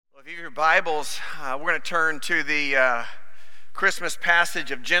If you have your Bibles, we're going to turn to the Christmas passage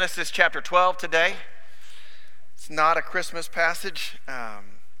of Genesis chapter 12 today. It's not a Christmas passage,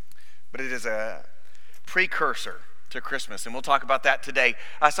 but it is a precursor to Christmas, and we'll talk about that today.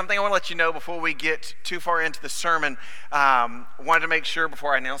 Something I want to let you know before we get too far into the sermon, wanted to make sure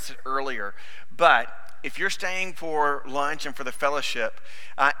before I announced it earlier, but if you're staying for lunch and for the fellowship,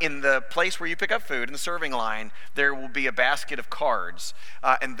 in the place where you pick up food, in the serving line, there will be a basket of cards.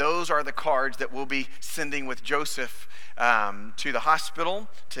 And those are the cards that we'll be sending with Joseph to the hospital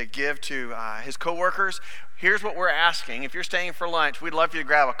to give to his coworkers. Here's what we're asking. If you're staying for lunch, we'd love for you to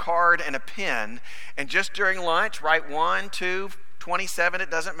grab a card and a pen. And just during lunch, write 1, 2, 27, it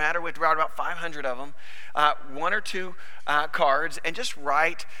doesn't matter. We've write about 500 of them. 1 or 2 cards, and just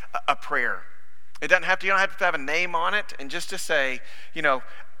write a prayer. You don't have to have a name on it, and just to say,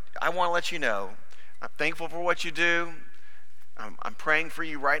 I want to let you know, I'm thankful for what you do. I'm praying for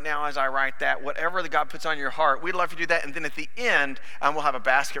you right now as I write that. Whatever that God puts on your heart, we'd love to do that. And then at the end, we'll have a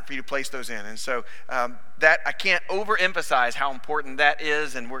basket for you to place those in. And so that I can't overemphasize how important that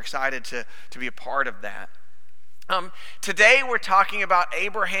is, and we're excited to be a part of that. Today we're talking about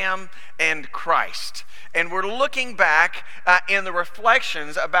Abraham and Christ, and we're looking back in the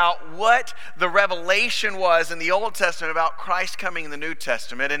reflections about what the revelation was in the Old Testament about Christ coming in the New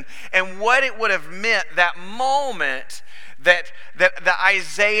Testament, and what it would have meant, that moment that the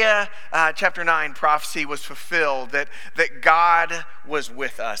Isaiah chapter 9 prophecy was fulfilled, that God was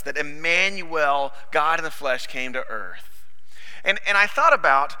with us, that Emmanuel, God in the flesh, came to earth. And I thought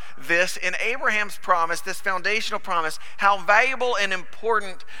about this in Abraham's promise, this foundational promise, how valuable and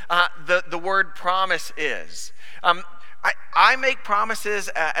important the word promise is. I make promises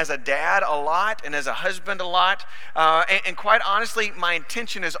as a dad a lot and as a husband a lot. And quite honestly, my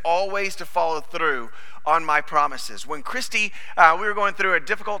intention is always to follow through on my promises. When Christy, we were going through a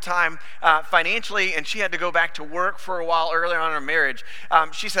difficult time financially, and she had to go back to work for a while earlier on in her marriage,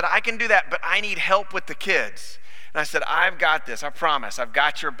 she said, I can do that, but I need help with the kids. And I said, I've got this, I promise, I've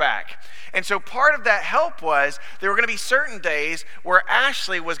got your back. And so part of that help was there were going to be certain days where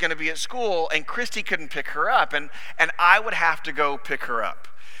Ashley was going to be at school and Christy couldn't pick her up, and I would have to go pick her up.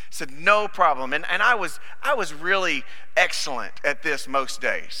 I said, no problem. And I was really excellent at this most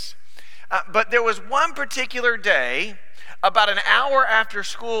days. But there was one particular day, about an hour after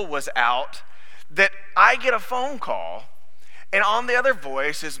school was out, that I get a phone call, and on the other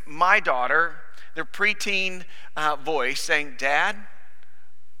voice is my daughter, their preteen voice, saying, Dad,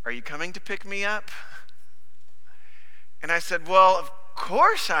 are you coming to pick me up? And I said, well, of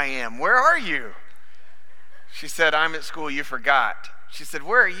course I am. Where are you? She said, I'm at school. You forgot. She said,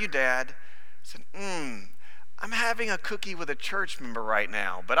 where are you, Dad? I said, I'm having a cookie with a church member right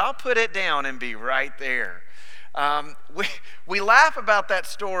now, but I'll put it down and be right there. We laugh about that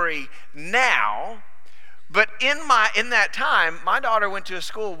story now. But in that time, my daughter went to a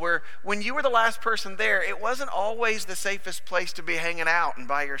school where when you were the last person there, it wasn't always the safest place to be hanging out and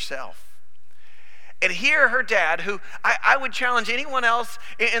by yourself. And here her dad, who I would challenge anyone else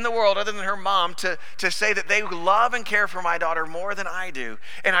in the world other than her mom to say that they love and care for my daughter more than I do.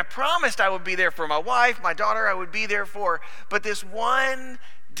 And I promised I would be there for my wife, my daughter I would be there for. But this one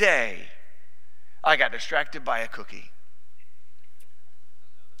day, I got distracted by a cookie.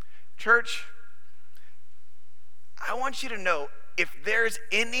 Church, I want you to know, if there's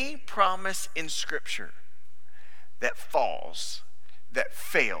any promise in Scripture that falls, that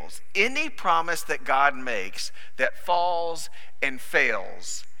fails, any promise that God makes that falls and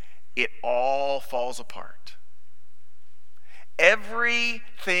fails, it all falls apart.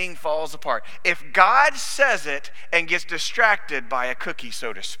 Everything falls apart. If God says it and gets distracted by a cookie,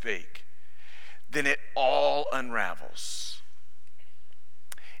 so to speak, then it all unravels.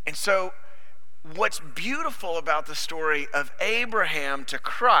 And so, what's beautiful about the story of Abraham to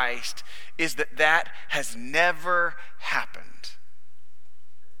Christ is that has never happened.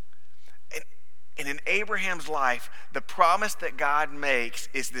 And in Abraham's life, the promise that God makes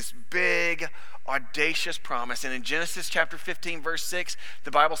is this big, audacious promise. And in Genesis chapter 15, verse 6,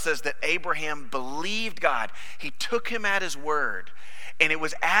 the Bible says that Abraham believed God. He took him at his word. And it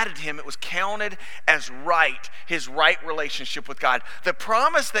was added to him, it was counted as right, his right relationship with God. The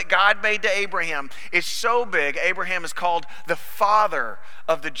promise that God made to Abraham is so big, Abraham is called the father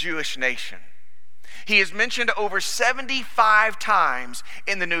of the Jewish nation. He is mentioned over 75 times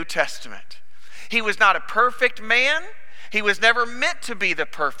in the New Testament. He was not a perfect man. He was never meant to be the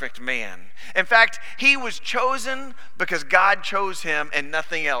perfect man. In fact, he was chosen because God chose him and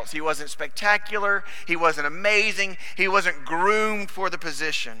nothing else. He wasn't spectacular. He wasn't amazing. He wasn't groomed for the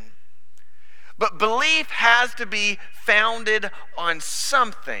position. But belief has to be founded on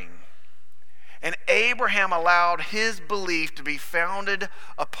something. And Abraham allowed his belief to be founded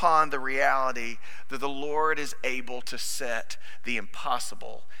upon the reality that the Lord is able to set the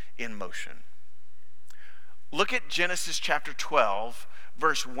impossible in motion. Look at Genesis chapter 12,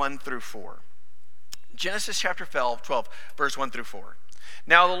 verse 1 through 4. Genesis chapter 12, verse 1 through 4.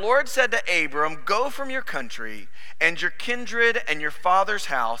 Now the Lord said to Abram, go from your country and your kindred and your father's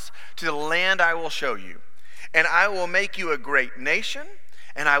house to the land I will show you. And I will make you a great nation,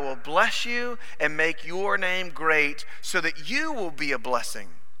 and I will bless you and make your name great so that you will be a blessing.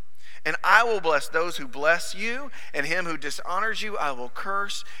 And I will bless those who bless you, and him who dishonors you I will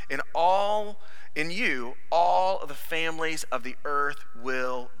curse. In you all of the families of the earth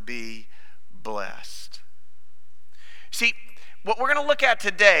will be blessed. See, what we're going to look at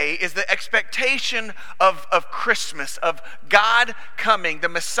today is the expectation of Christmas, of God coming, the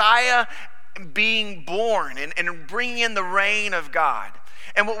Messiah being born and bringing in the reign of God.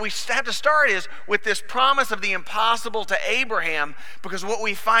 And what we have to start is with this promise of the impossible to Abraham, because what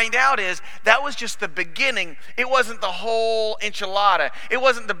we find out is that was just the beginning. It wasn't the whole enchilada. It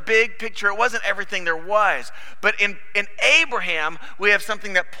wasn't the big picture. It wasn't everything there was. But in Abraham, we have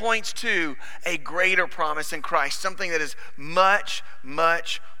something that points to a greater promise in Christ, something that is much,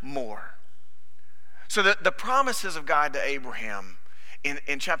 much more. So the promises of God to Abraham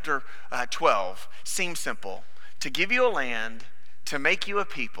in chapter 12 seem simple: to give you a land, to make you a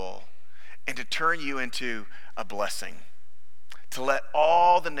people, and to turn you into a blessing, to let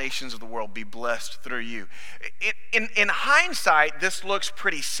all the nations of the world be blessed through you. In hindsight, this looks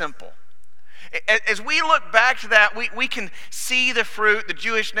pretty simple. As we look back to that, we can see the fruit, the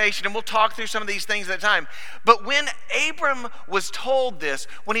Jewish nation, and we'll talk through some of these things at a time. But when Abram was told this,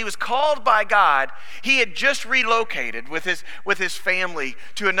 when he was called by God, he had just relocated with his family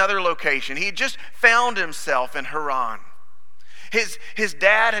to another location. He had just found himself in Haran. His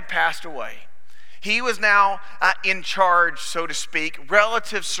dad had passed away. He was now in charge, so to speak,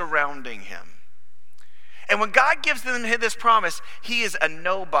 relatives surrounding him. And when God gives them this promise, he is a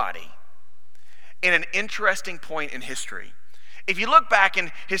nobody in an interesting point in history. If you look back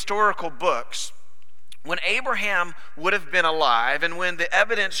in historical books, when Abraham would have been alive, and when the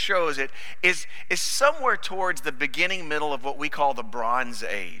evidence shows it, is somewhere towards the beginning, middle of what we call the Bronze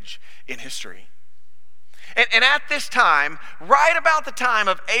Age in history. And at this time, right about the time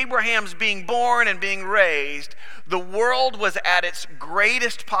of Abraham's being born and being raised, the world was at its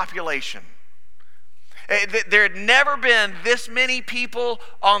greatest population. There had never been this many people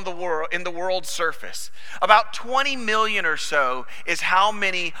in the world's surface. About 20 million or so is how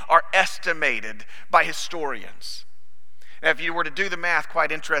many are estimated by historians. Now, if you were to do the math,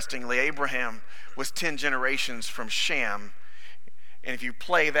 quite interestingly, Abraham was 10 generations from Shem. And if you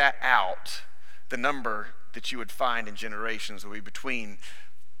play that out, the number that you would find in generations will be between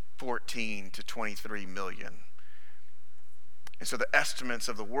 14 to 23 million. And so the estimates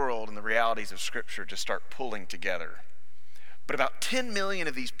of the world and the realities of Scripture just start pulling together. But about 10 million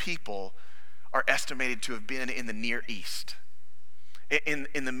of these people are estimated to have been in the Near East, in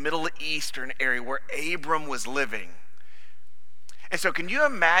the Middle Eastern area where Abram was living. And so can you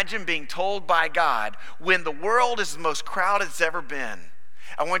imagine being told by God, when the world is the most crowded it's ever been,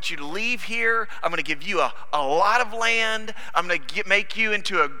 I want you to leave here. I'm going to give you a lot of land. I'm going to make you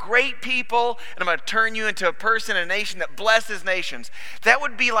into a great people, and I'm going to turn you into a person, a nation that blesses nations. That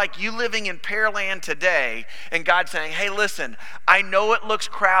would be like you living in Pearland today, and God saying, hey, listen, I know it looks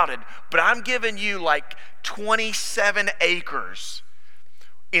crowded, but I'm giving you like 27 acres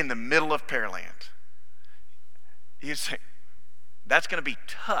in the middle of Pearland. You say, that's going to be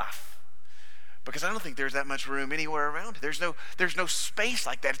tough. Because I don't think there's that much room anywhere around. There's no space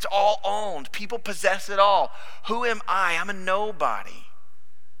like that. It's all owned. People possess it all. Who am I? I'm a nobody.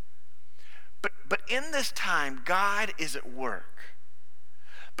 But in this time, God is at work.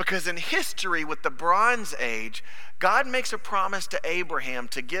 Because in history, with the Bronze Age, God makes a promise to Abraham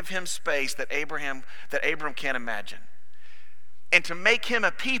to give him space that Abram can't imagine. And to make him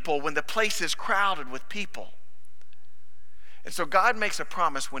a people when the place is crowded with people. And so God makes a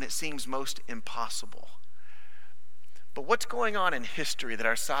promise when it seems most impossible. But what's going on in history that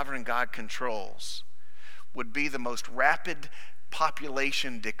our sovereign God controls would be the most rapid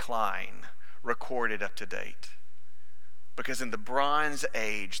population decline recorded up to date. Because in the Bronze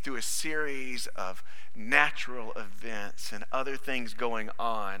Age, through a series of natural events and other things going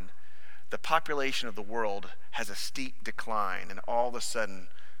on, the population of the world has a steep decline, and all of a sudden,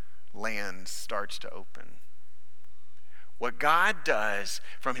 land starts to open. What God does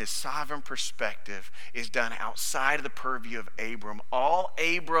from his sovereign perspective is done outside of the purview of Abram. All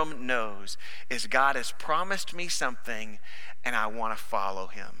Abram knows is God has promised me something and I want to follow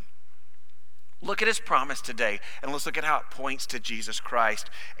him. Look at his promise today, and let's look at how it points to Jesus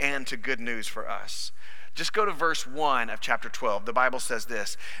Christ and to good news for us. Just go to verse 1 of chapter 12. The Bible says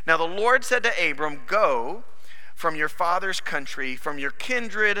this: "Now the Lord said to Abram, go from your father's country, from your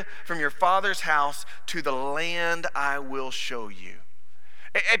kindred, from your father's house, to the land I will show you."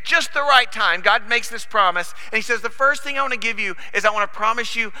 At just the right time, God makes this promise, and he says, the first thing I want to give you is I want to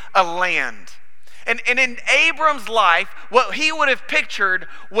promise you a land. And in Abram's life, what he would have pictured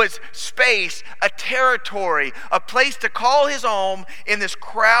was space, a territory, a place to call his home in this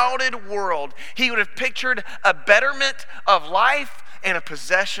crowded world. He would have pictured a betterment of life and a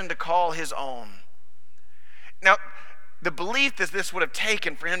possession to call his own. Now, the belief that this would have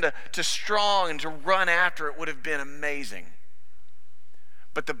taken for him to strong and to run after it would have been amazing.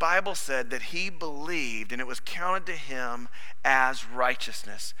 But the Bible said that he believed and it was counted to him as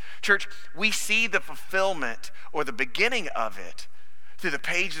righteousness. Church, we see the fulfillment or the beginning of it through the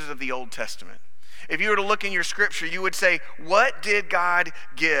pages of the Old Testament. If you were to look in your scripture, you would say, what did God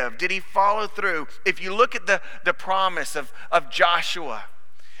give? Did he follow through? If you look at the promise of Joshua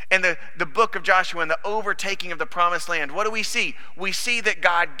and the book of Joshua and the overtaking of the promised land, what do we see? We see that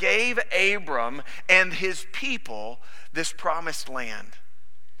God gave Abram and his people this promised land.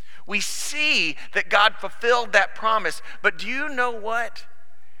 We see that God fulfilled that promise. But do you know what?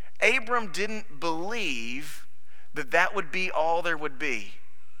 Abram didn't believe that that would be all there would be.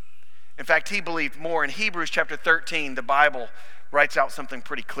 In fact, he believed more. In Hebrews chapter 13, the Bible writes out something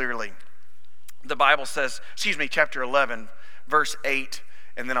pretty clearly. The Bible says, chapter 11, verse 8,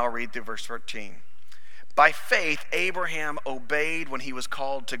 and then I'll read through verse 13. "By faith, Abraham obeyed when he was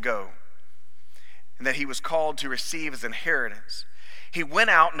called to go, and that he was called to receive his inheritance. He went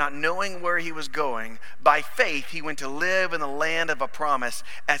out not knowing where he was going. By faith, he went to live in the land of a promise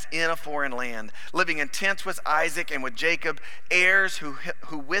as in a foreign land, living in tents with Isaac and with Jacob, heirs who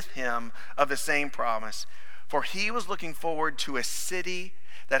with him of the same promise. For he was looking forward to a city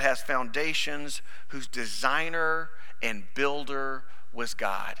that has foundations, whose designer and builder was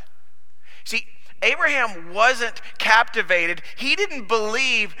God." See, Abraham wasn't captivated. He didn't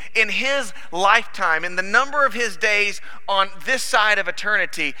believe in his lifetime, in the number of his days on this side of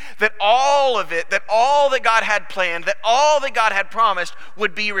eternity, that all of it, that all that God had planned, that all that God had promised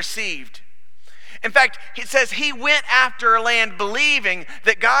would be received. In fact, it says he went after a land believing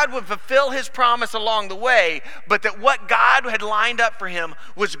that God would fulfill his promise along the way, but that what God had lined up for him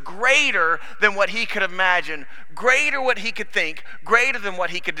was greater than what he could imagine, greater what he could think, greater than what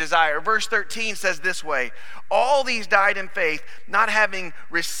he could desire. Verse 13 says this way: "All these died in faith, not having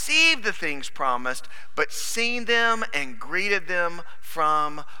received the things promised, but seen them and greeted them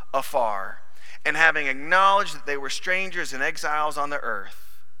from afar, and having acknowledged that they were strangers and exiles on the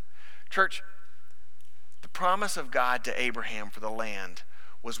earth." Church, the promise of God to Abraham for the land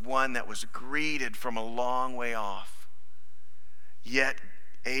was one that was greeted from a long way off. Yet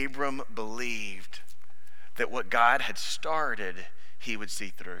Abram believed that what God had started, he would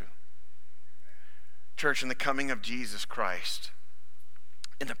see through. Church, in the coming of Jesus Christ,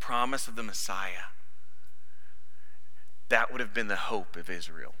 in the promise of the Messiah, that would have been the hope of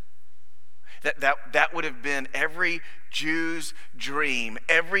Israel. That would have been every Jew's dream.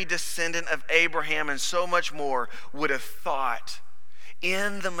 Every descendant of Abraham and so much more would have thought,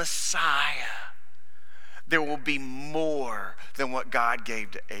 in the Messiah, there will be more than what God gave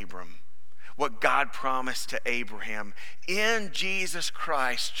to Abram, what God promised to Abraham. In Jesus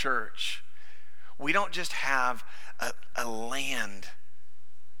Christ, church, we don't just have a land.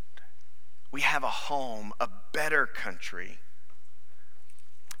 We have a home, a better country.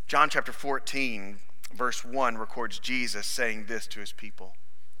 John chapter 14, verse 1 records Jesus saying this to his people: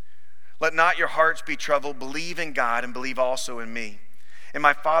 "Let not your hearts be troubled. Believe in God and believe also in me. In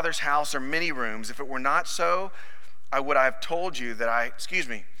my Father's house are many rooms. If it were not so, would I have told you that I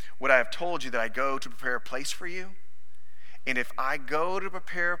go to prepare a place for you? And if I go to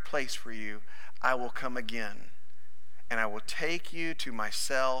prepare a place for you, I will come again, and I will take you to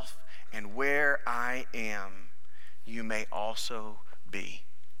myself, and where I am, you may also be."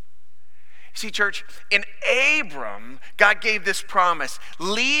 See, church, in Abram, God gave this promise: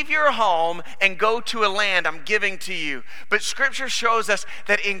 leave your home and go to a land I'm giving to you. But Scripture shows us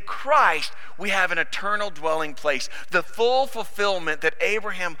that in Christ, we have an eternal dwelling place, the full fulfillment that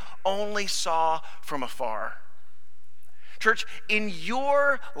Abraham only saw from afar. Church, in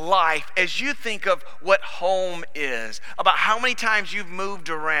your life, as you think of what home is, about how many times you've moved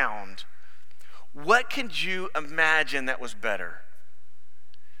around, What could you imagine that was better?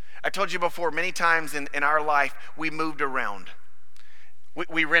 I told you before, many times in our life, we moved around.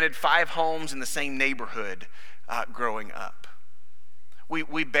 We rented 5 homes in the same neighborhood growing up.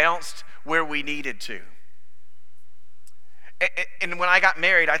 We bounced where we needed to. And when I got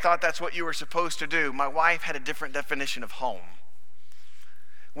married, I thought that's what you were supposed to do. My wife had a different definition of home.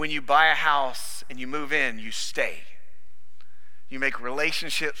 When you buy a house and you move in, you stay. You make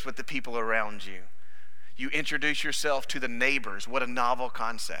relationships with the people around you. You introduce yourself to the neighbors. What a novel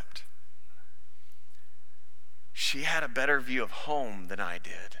concept. She had a better view of home than I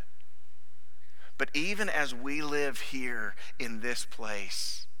did. But even as we live here in this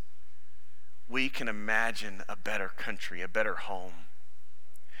place, we can imagine a better country, a better home.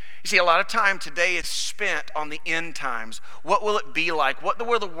 You see, a lot of time today is spent on the end times. What will it be like? What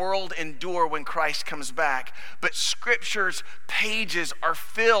will the world endure when Christ comes back? But Scripture's pages are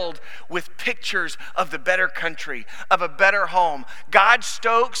filled with pictures of the better country, of a better home. God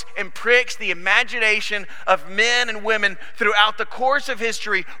stokes and pricks the imagination of men and women throughout the course of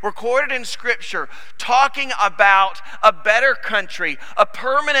history, recorded in Scripture, talking about a better country, a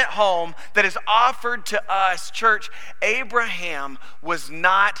permanent home that is offered to us. Church, Abraham was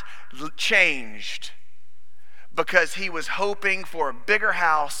not changed because he was hoping for a bigger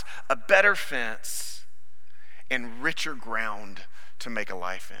house, a better fence, and richer ground to make a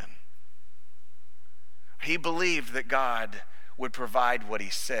life in. He believed that God would provide what he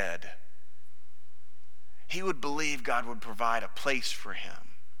said. He would believe God would provide a place for him.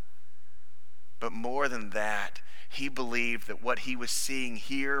 But more than that, he believed that what he was seeing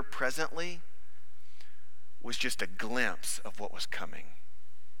here presently was just a glimpse of what was coming.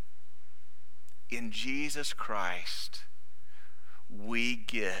 In Jesus Christ, we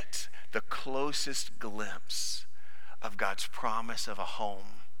get the closest glimpse of God's promise of a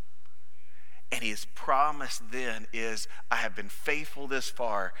home. And his promise then is, I have been faithful this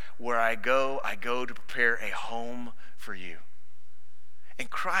far. Where I go to prepare a home for you. In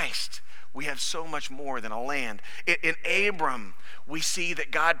Christ, we have so much more than a land. In Abram, we see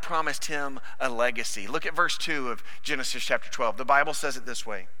that God promised him a legacy. Look at verse 2 of Genesis chapter 12. The Bible says it this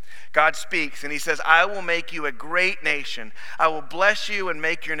way. God speaks and he says, I will make you a great nation. I will bless you and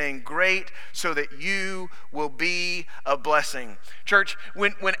make your name great so that you will be a blessing. Church,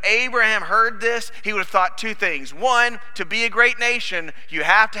 when Abraham heard this, he would have thought 2 things. 1, to be a great nation, you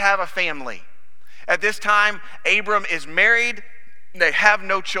have to have a family. At this time, Abram is married. They have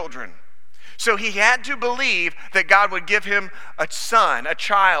no children. So he had to believe that God would give him a son, a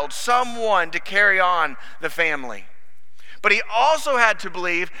child, someone to carry on the family. But he also had to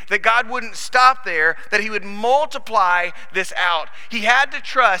believe that God wouldn't stop there, that he would multiply this out. He had to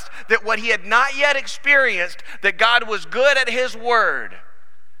trust that what he had not yet experienced, that God was good at his word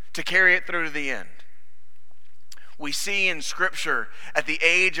to carry it through to the end. We see in Scripture at the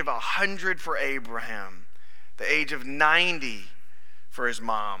age of 100 for Abraham, the age of 90 for his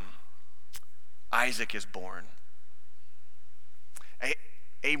mom, Isaac is born.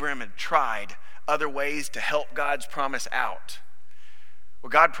 Abraham had tried other ways to help God's promise out. Well,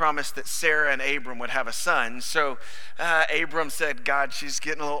 God promised that Sarah and Abram would have a son. So Abram said, God, she's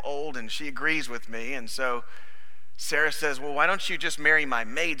getting a little old and she agrees with me. And so Sarah says, well, why don't you just marry my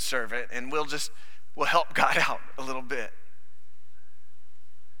maidservant and we'll help God out a little bit.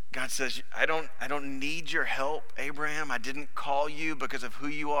 God says, I don't need your help, Abraham. I didn't call you because of who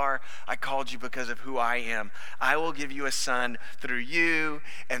you are. I called you because of who I am. I will give you a son through you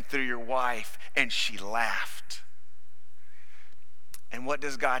and through your wife. And she laughed. And what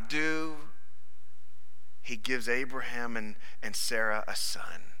does God do? He gives Abraham and Sarah a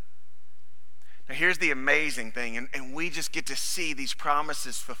son. Now here's the amazing thing, and we just get to see these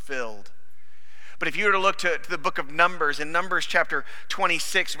promises fulfilled. But if you were to look to the book of Numbers, in Numbers chapter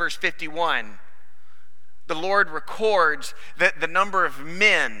 26, verse 51, the Lord records that the number of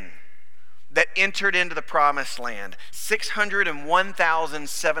men that entered into the promised land,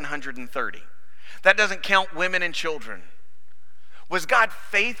 601,730. That doesn't count women and children. Was God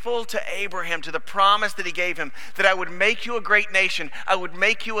faithful to Abraham, to the promise that he gave him, that I would make you a great nation, I would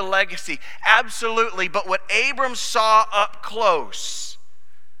make you a legacy? Absolutely. But what Abram saw up close,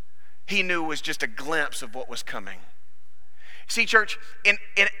 he knew was just a glimpse of what was coming. See, church, in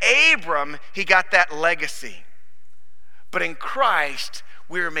Abram, he got that legacy. But in Christ,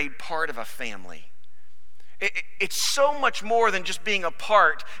 we are made part of a family. It's so much more than just being a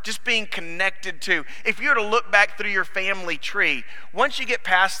part, just being connected to. If you were to look back through your family tree, once you get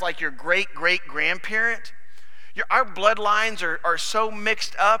past like your great-great-grandparent, our bloodlines are so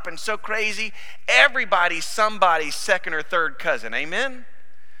mixed up and so crazy. Everybody's somebody's second or third cousin. Amen?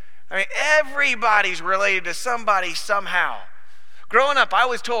 I mean, everybody's related to somebody somehow. Growing up, I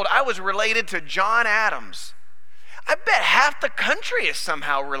was told I was related to John Adams. I bet half the country is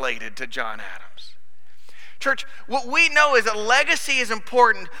somehow related to John Adams. Church, what we know is that legacy is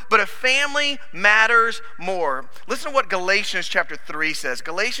important, but a family matters more. Listen to what Galatians chapter 3 says.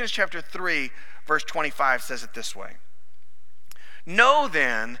 Galatians chapter 3, verse 25 says it this way. Know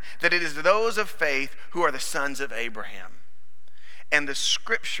then that it is those of faith who are the sons of Abraham. And the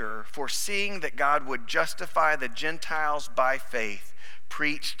scripture, foreseeing that God would justify the Gentiles by faith,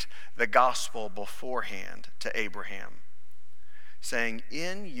 preached the gospel beforehand to Abraham, saying,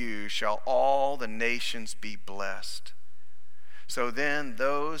 in you shall all the nations be blessed. So then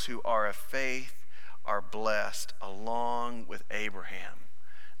those who are of faith are blessed along with Abraham,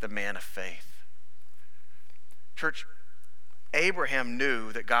 the man of faith. Church, Abraham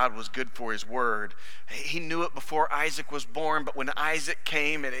knew that God was good for his word. He knew it before Isaac was born, but when Isaac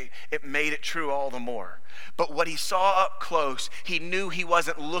came, it made it true all the more. But what he saw up close, he knew he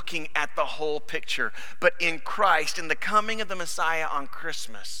wasn't looking at the whole picture. But in Christ, in the coming of the Messiah on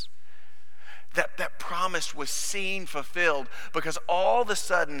Christmas, that promise was seen fulfilled, because all of a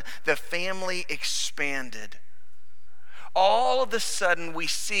sudden the family expanded. All of a sudden we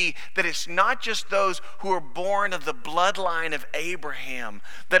see that it's not just those who are born of the bloodline of Abraham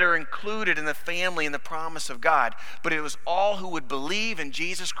that are included in the family and the promise of God, but it was all who would believe in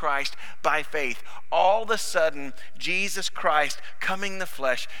Jesus Christ by faith. All of a sudden, Jesus Christ coming in the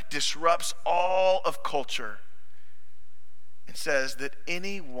flesh disrupts all of culture and says that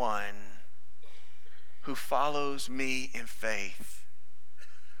anyone who follows me in faith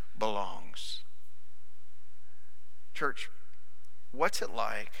belongs. Church, what's it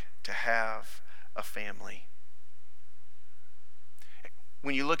like to have a family?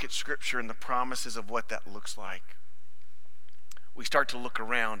 When you look at Scripture and the promises of what that looks like, we start to look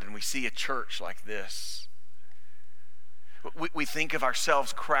around and we see a church like this. We think of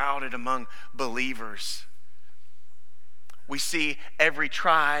ourselves crowded among believers. We see every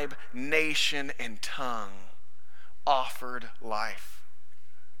tribe, nation, and tongue offered life.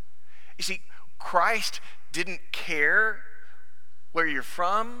 You see, Christ didn't care where you're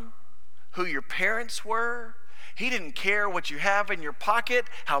from, who your parents were. He didn't care what you have in your pocket,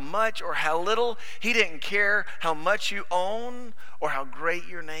 how much or how little. He didn't care how much you own or how great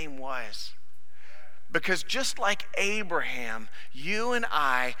your name was. Because just like Abraham, you and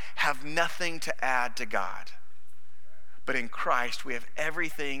I have nothing to add to God. But in Christ, we have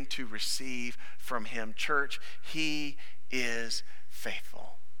everything to receive from him. Church, he is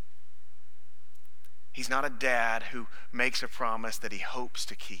faithful. He's not a dad who makes a promise that he hopes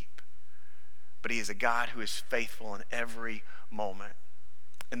to keep, but he is a God who is faithful in every moment.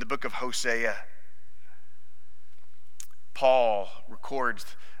 In the book of Hosea, Paul records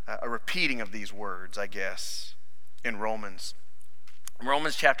a repeating of these words, I guess, in Romans. In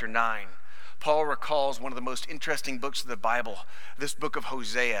Romans chapter 9, Paul recalls one of the most interesting books of the Bible, this book of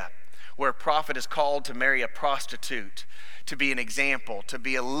Hosea, where a prophet is called to marry a prostitute, to be an example, to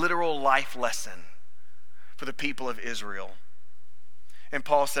be a literal life lesson for the people of Israel. And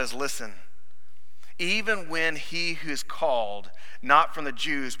Paul says, listen, even when he who is called, not from the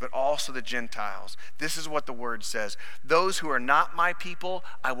Jews, but also the Gentiles, this is what the word says, those who are not my people,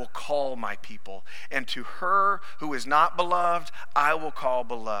 I will call my people. And to her who is not beloved, I will call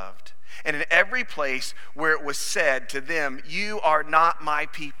beloved. And in every place where it was said to them, you are not my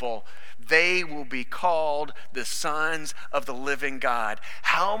people, they will be called the sons of the living God.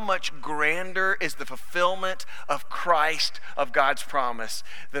 How much grander is the fulfillment of Christ, of God's promise,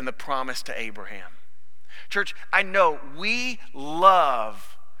 than the promise to Abraham? Church, I know we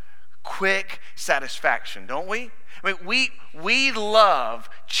love quick satisfaction, don't we? I mean, we love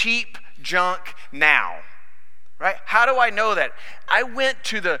cheap junk now, right? How do I know that? I went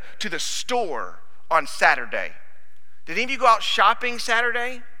to the store on Saturday. Did any of you go out shopping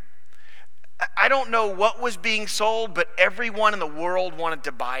Saturday? I don't know what was being sold, but everyone in the world wanted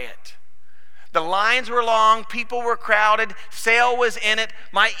to buy it. The lines were long, people were crowded, sale was in it,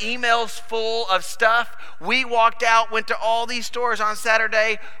 my email's full of stuff. We walked out, went to all these stores on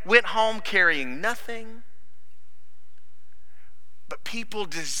Saturday, went home carrying nothing. But people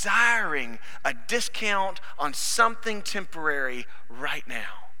desiring a discount on something temporary right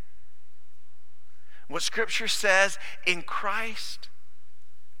now. What Scripture says, in Christ,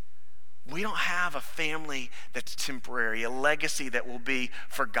 we don't have a family that's temporary, a legacy that will be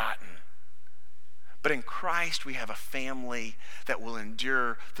forgotten. But in Christ, we have a family that will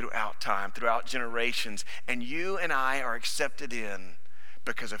endure throughout time, throughout generations. And you and I are accepted in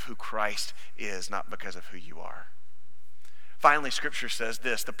because of who Christ is, not because of who you are. Finally, Scripture says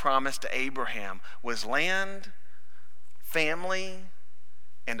this: the promise to Abraham was land, family,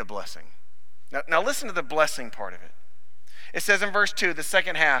 and a blessing. Now listen to the blessing part of it. It says in verse 2, the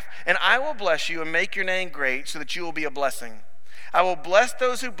second half, "And I will bless you and make your name great so that you will be a blessing. I will bless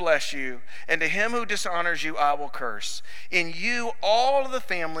those who bless you, and to him who dishonors you I will curse. In you all of the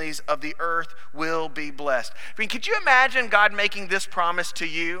families of the earth will be blessed." I mean, could you imagine God making this promise to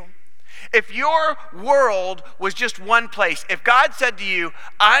you? If your world was just one place, if God said to you,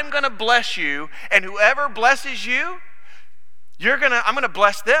 "I'm going to bless you, and whoever blesses you, I'm going to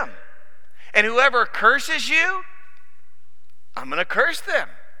bless them. And whoever curses you, I'm going to curse them."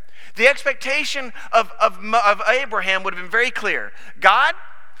 The expectation of Abraham would have been very clear. God,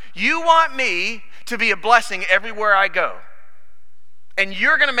 you want me to be a blessing everywhere I go. And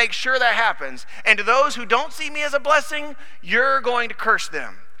you're going to make sure that happens. And to those who don't see me as a blessing, you're going to curse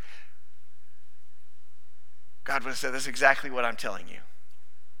them. God would have said, "That's exactly what I'm telling you."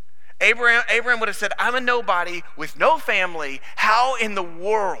 Abraham would have said, "I'm a nobody with no family. How in the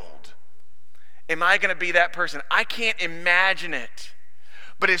world am I going to be that person? I can't imagine it."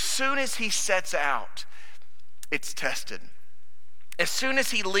 But as soon as he sets out, it's tested. As soon as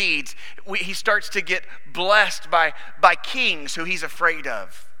he leads, he starts to get blessed by kings who he's afraid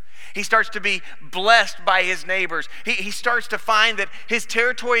of. He starts to be blessed by his neighbors. He starts to find that his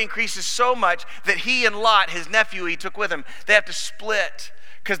territory increases so much that he and Lot, his nephew he took with him, they have to split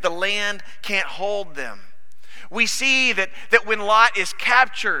because the land can't hold them. We see that when Lot is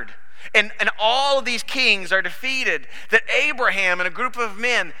captured and all of these kings are defeated, that Abraham and a group of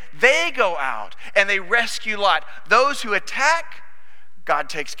men, they go out and they rescue Lot. Those who attack, God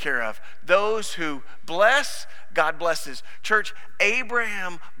takes care of. Those who bless, God blesses. Church,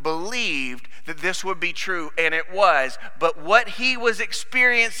 Abraham believed that this would be true, and it was. But what he was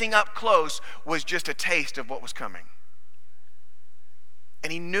experiencing up close was just a taste of what was coming.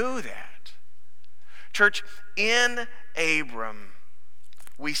 And he knew that. Church, in Abram,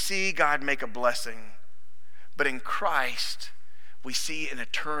 we see God make a blessing. But in Christ, we see an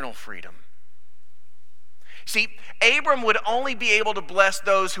eternal freedom. See, Abram would only be able to bless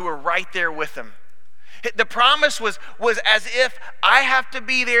those who were right there with him. The promise was as if I have to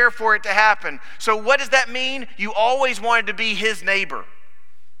be there for it to happen. So what does that mean? You always wanted to be his neighbor.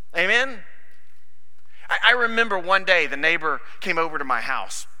 Amen? I remember one day the neighbor came over to my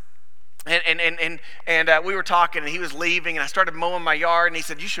house. And we were talking, and he was leaving, and I started mowing my yard, and he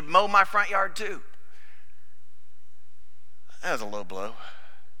said, "You should mow my front yard too." That was a low blow.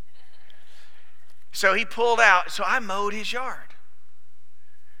 So he pulled out, so I mowed his yard.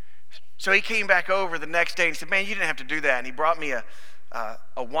 So he came back over the next day and said, "Man, you didn't have to do that." And he brought me a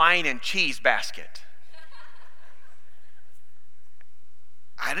wine and cheese basket.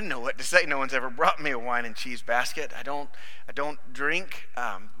 I didn't know what to say. No one's ever brought me a wine and cheese basket. I don't drink.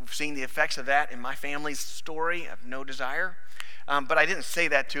 We've seen the effects of that in my family's story. I have no desire. But I didn't say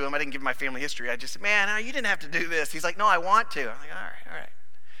that to him. I didn't give him my family history. I just said, "Man, no, you didn't have to do this." He's like, "No, I want to." I'm like, all right.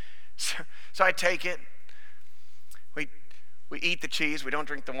 So I take it. We eat the cheese. We don't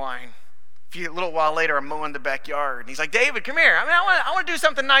drink the wine. A little while later, I'm mowing the backyard. And he's like, "David, come here. I want to do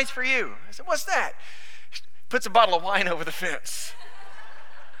something nice for you." I said, "What's that?" He puts a bottle of wine over the fence.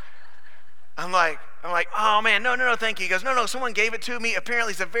 I'm like, "Oh man, no, thank you." He goes, no, someone gave it to me.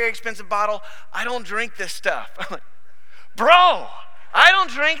 Apparently it's a very expensive bottle. I don't drink this stuff. I'm like, "Bro, I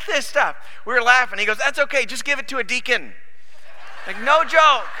don't drink this stuff." We were laughing. He goes, "That's okay, just give it to a deacon." Like, no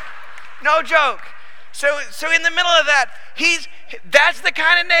joke. So in the middle of that, that's the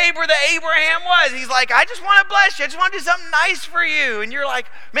kind of neighbor that Abraham was. He's like, "I just want to bless you. I just want to do something nice for you." And you're like,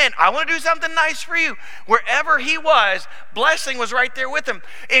 "Man, I want to do something nice for you." Wherever he was, blessing was right there with him.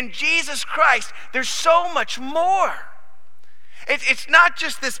 In Jesus Christ, there's so much more. It's not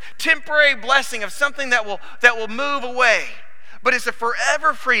just this temporary blessing of something that will move away, but it's a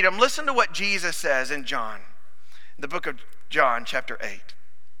forever freedom. Listen to what Jesus says in John, the book of John, chapter 8.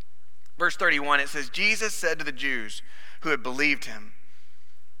 Verse 31, it says, Jesus said to the Jews who had believed him,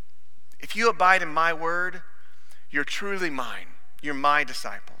 "If you abide in my word, you're truly mine. You're my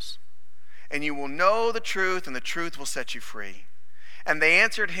disciples. And you will know the truth, and the truth will set you free." And they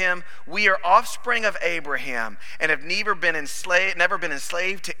answered him, "We are offspring of Abraham and have never been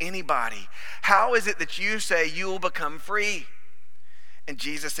enslaved to anybody. How is it that you say you will become free?" And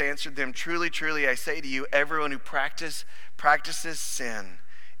Jesus answered them, "Truly, truly, I say to you, everyone who practices sin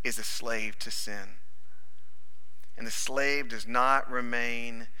is a slave to sin. And the slave does not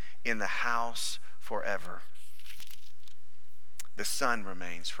remain in the house forever. The Son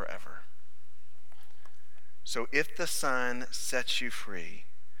remains forever. So if the Son sets you free,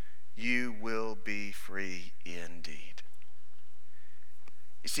 you will be free indeed."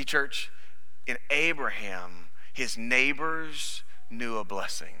 You see, church, in Abraham, his neighbors knew a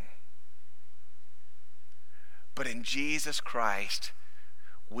blessing. But in Jesus Christ,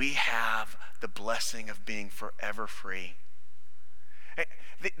 we have the blessing of being forever free.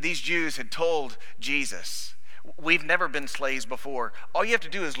 These Jews had told Jesus, we've never been slaves before. All you have to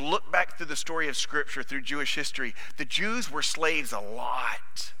do is look back through the story of Scripture, through Jewish history. The Jews were slaves a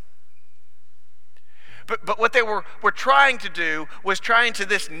lot. But what they were trying to do was trying to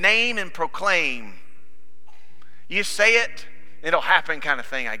this name and proclaim. You say it, it'll happen kind of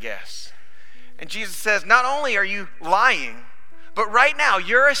thing, I guess. And Jesus says, not only are you lying, but right now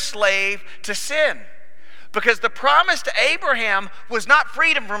you're a slave to sin. Because the promise to Abraham was not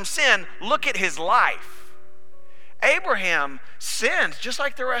freedom from sin. Look at his life. Abraham sinned just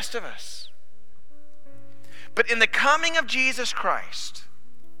like the rest of us. But in the coming of Jesus Christ,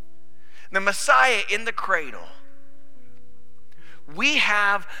 the Messiah in the cradle, we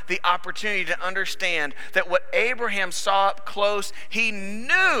have the opportunity to understand that what Abraham saw up close, he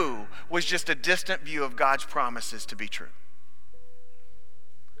knew was just a distant view of God's promises to be true.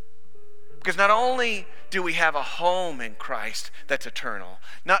 Because not only do we have a home in Christ that's eternal,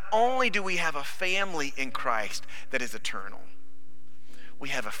 not only do we have a family in Christ that is eternal, we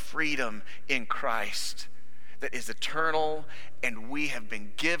have a freedom in Christ that is eternal, and we have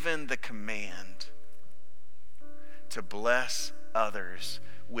been given the command to bless others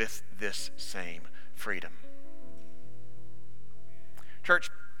with this same freedom.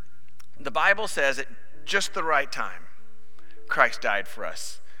 Church, the Bible says at just the right time, Christ died for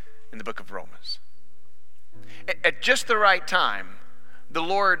us in the book of Romans. At just the right time, the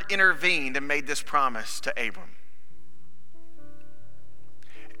Lord intervened and made this promise to Abram.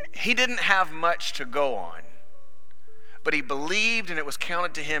 He didn't have much to go on, but he believed and it was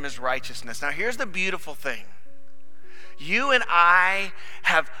counted to him as righteousness. Now here's the beautiful thing. You and I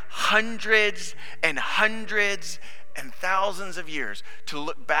have hundreds and hundreds and thousands of years to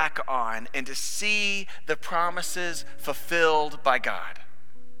look back on and to see the promises fulfilled by God.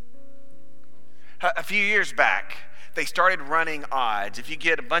 A few years back, they started running odds. If you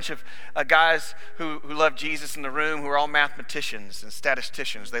get a bunch of guys who love Jesus in the room, who are all mathematicians and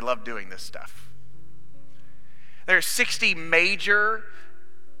statisticians, they love doing this stuff. There are 60 major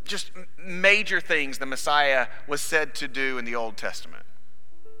things the Messiah was said to do in the Old Testament.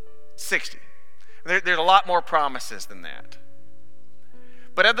 60. There's a lot more promises than that.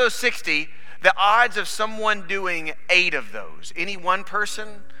 But of those 60, the odds of someone doing 8 of those, any one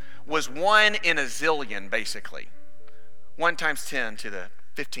person, was 1 in a zillion, basically. 1 times 10 to the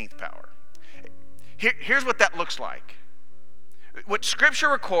 15th power. Here's what that looks like. What Scripture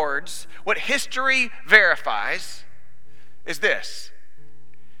records, what history verifies, is this.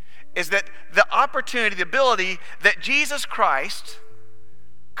 Is that the opportunity, the ability that Jesus Christ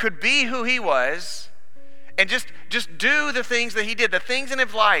could be who he was and just do the things that he did, the things in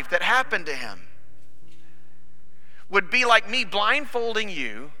his life that happened to him, would be like me blindfolding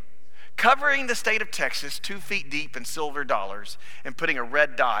you, covering the state of Texas 2 feet deep in silver dollars and putting a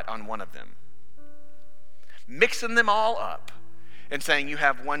red dot on one of them, mixing them all up and saying you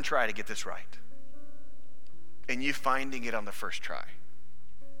have 1 try to get this right, and you finding it on the first try.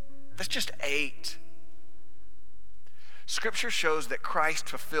 That's just 8. Scripture shows that Christ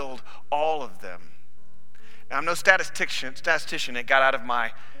fulfilled all of them. Now, I'm no statistician. It got out of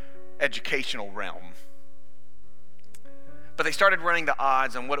my educational realm. But they started running the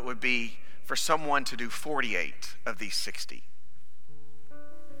odds on what it would be for someone to do 48 of these 60.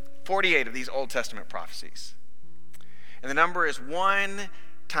 48 of these Old Testament prophecies. And the number is 1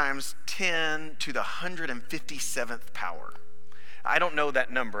 times 10 to the 157th power. I don't know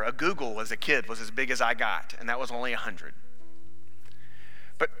that number. A Google as a kid was as big as I got, and that was only 100.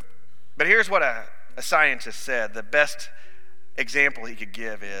 But here's what a scientist said. The best example he could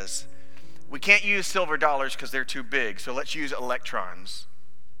give is, we can't use silver dollars because they're too big, so let's use electrons.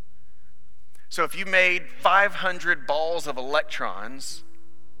 So if you made 500 balls of electrons,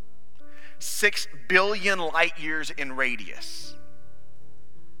 6 billion light years in radius,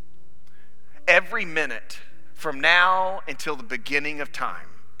 every minute from now until the beginning of time,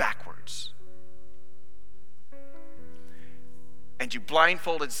 backwards. And you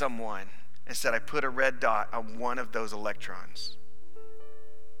blindfolded someone and said, I put a red dot on one of those electrons.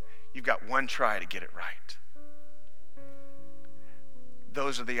 You've got 1 try to get it right.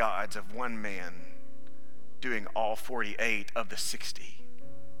 Those are the odds of one man doing all 48 of the 60.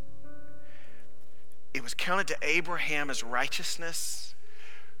 It was counted to Abraham as righteousness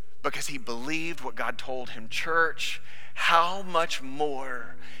because he believed what God told him. Church, how much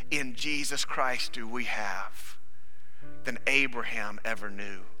more in Jesus Christ do we have? than Abraham ever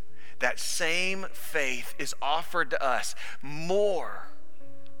knew. That same faith is offered to us more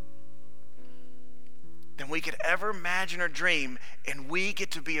than we could ever imagine or dream, and we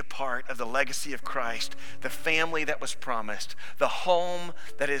get to be a part of the legacy of Christ, the family that was promised, the home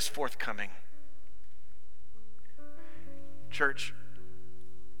that is forthcoming. Church,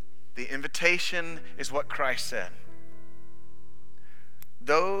 the invitation is what Christ said.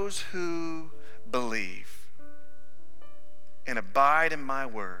 Those who believe and abide in my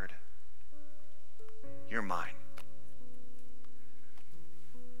word, you're mine.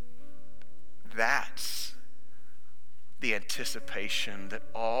 That's the anticipation that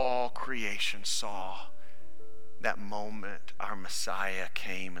all creation saw that moment our Messiah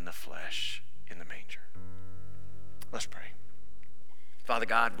came in the flesh in the manger. Let's pray. Father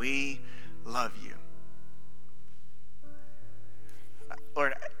God, we love you.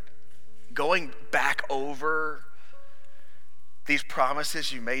 Lord, going back over these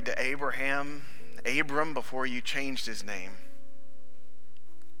promises you made to Abram before you changed his name.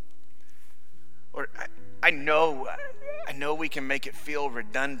 Lord, I know we can make it feel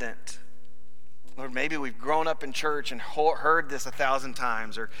redundant. Lord, maybe we've grown up in church and heard this 1,000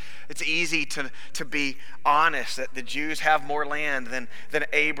 times, or it's easy to be honest that the Jews have more land than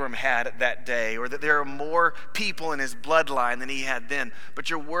Abram had at that day, or that there are more people in his bloodline than he had then. But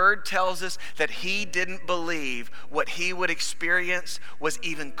your word tells us that he didn't believe what he would experience was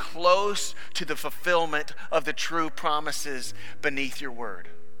even close to the fulfillment of the true promises beneath your word.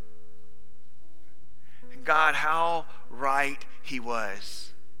 And God, how right he was.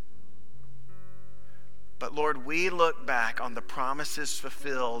 But Lord, we look back on the promises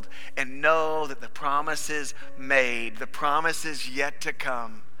fulfilled and know that the promises made, the promises yet to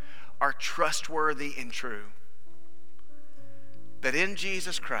come, are trustworthy and true. That in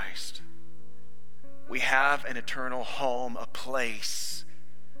Jesus Christ, we have an eternal home, a place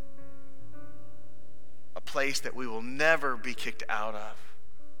that we will never be kicked out of,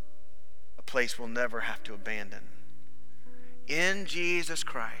 a place we'll never have to abandon. In Jesus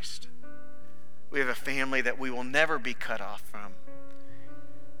Christ, we have a family that we will never be cut off from,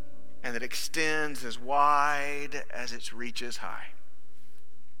 and that extends as wide as its reach is high.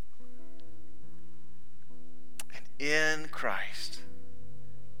 And in Christ,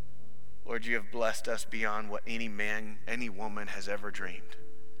 Lord, you have blessed us beyond what any man, any woman has ever dreamed.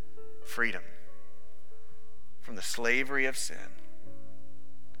 Freedom from the slavery of sin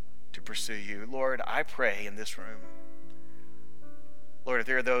to pursue you. Lord, I pray in this room, Lord, if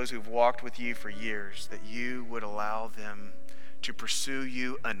there are those who've walked with you for years, that you would allow them to pursue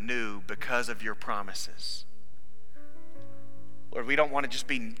you anew because of your promises. Lord, we don't want to just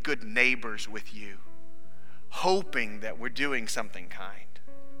be good neighbors with you, hoping that we're doing something kind,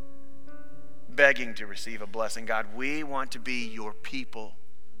 begging to receive a blessing. God, we want to be your people.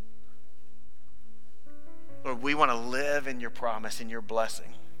 Lord, we want to live in your promise, in your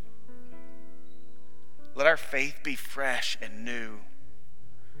blessing. Let our faith be fresh and new.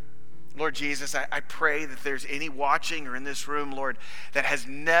 Lord Jesus, I pray that there's any watching or in this room, Lord, that has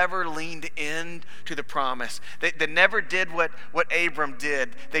never leaned in to the promise, that never did what Abram did.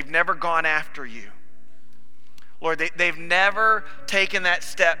 They've never gone after you. Lord, they've never taken that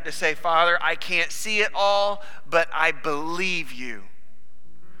step to say, Father, I can't see it all, but I believe you.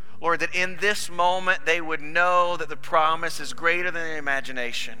 Lord, that in this moment they would know that the promise is greater than their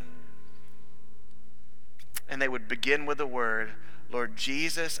imagination. And they would begin with the word, Lord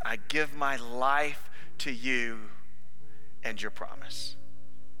Jesus, I give my life to you and your promise.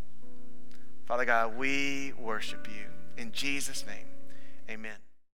 Father God, we worship you. In Jesus' name, amen.